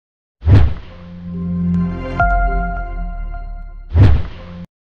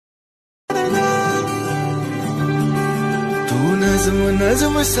नज़्म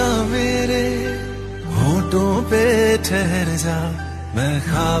नज़्म सा मेरे होठों पे ठहर जा, मैं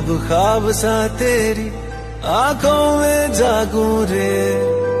ख्वाब ख्वाब सा तेरी आंखों में जागूं रे।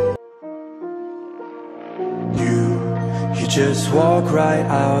 You just walk right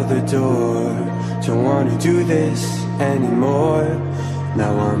out the door. Don't wanna do this anymore.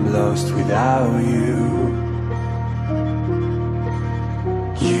 Now I'm lost without you.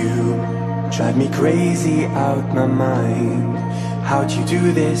 You drive me crazy out my mind. How'd you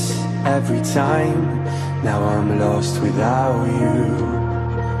do this every time? Now I'm lost without you.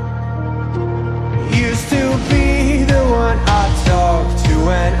 Used to be the one I talk to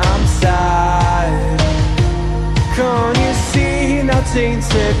when I'm sad. Can't you see now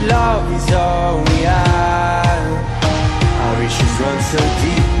tainted love is all we have? Our issues run so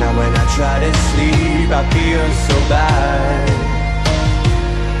deep, now when I try to sleep I feel so bad.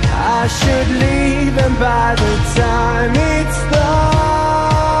 I should leave, and by the time it's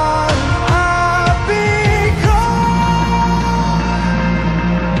done I'll be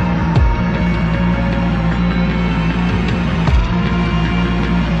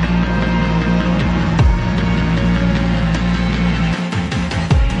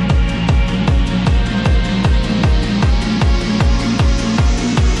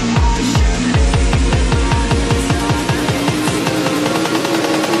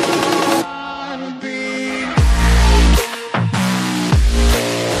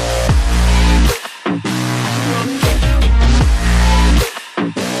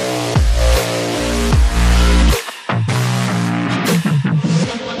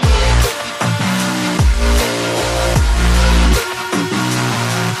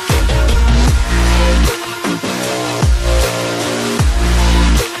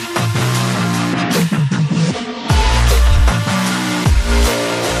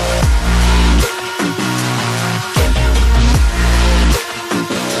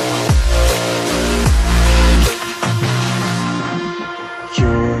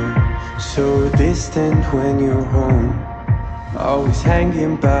when you're home, always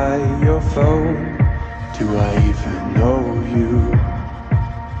hanging by your phone. Do I even know you?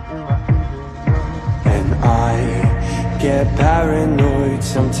 And I get paranoid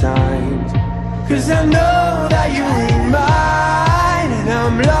sometimes, 'cause I know that you're mine, and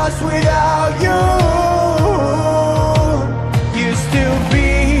I'm lost without you. Used to be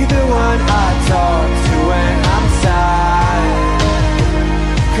the one I talk to when I'm sad.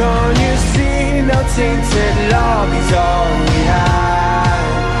 Can't you see now tainted love is all we have?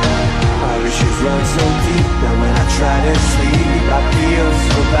 Our issues run so deep, now when I try to sleep I feel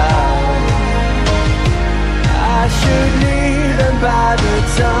so bad. I should leave, and by the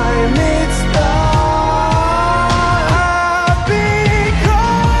time it's done I'll be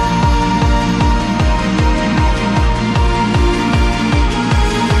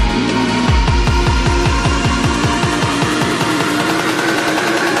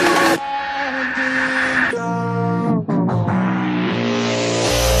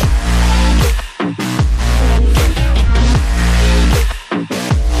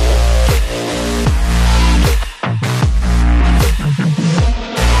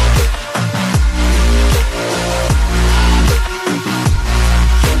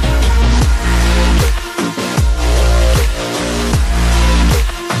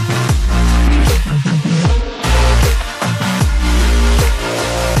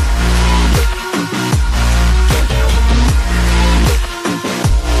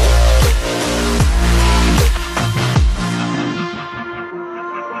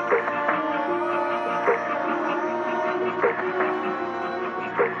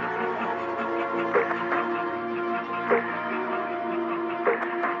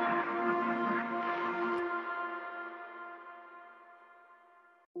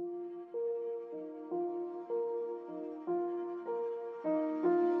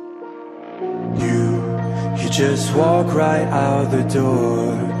just walk right out the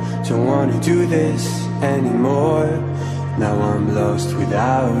door. Don't wanna do this anymore. Now I'm lost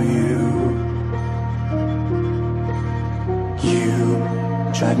without you. You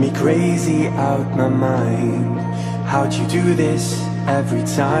drive me crazy out my mind. How'd you do this every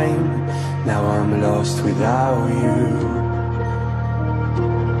time? Now I'm lost without you.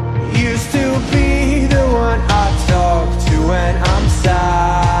 Used to be the one I talk to when I'm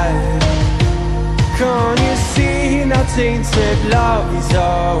sad. Can't you see now tainted love is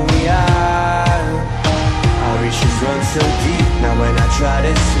all we have? Our issues run so deep, now when I try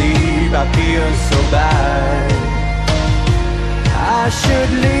to sleep I feel so bad. I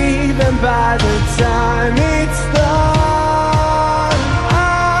should leave, and by the time it's done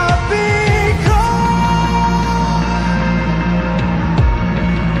I'll be gone.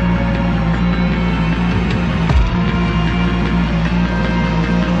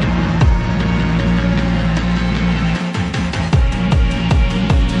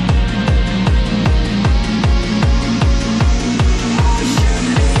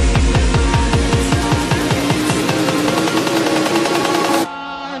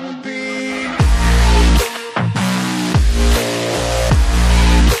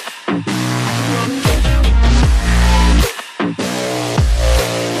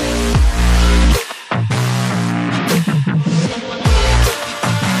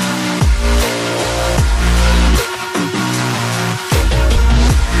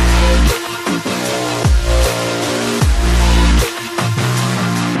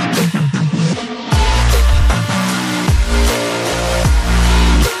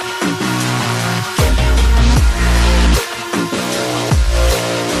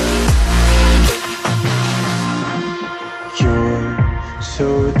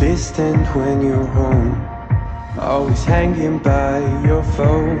 distant when you're home, always hanging by your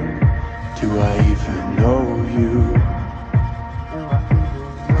phone. Do I even know you?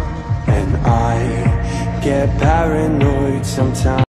 And I get paranoid sometimes.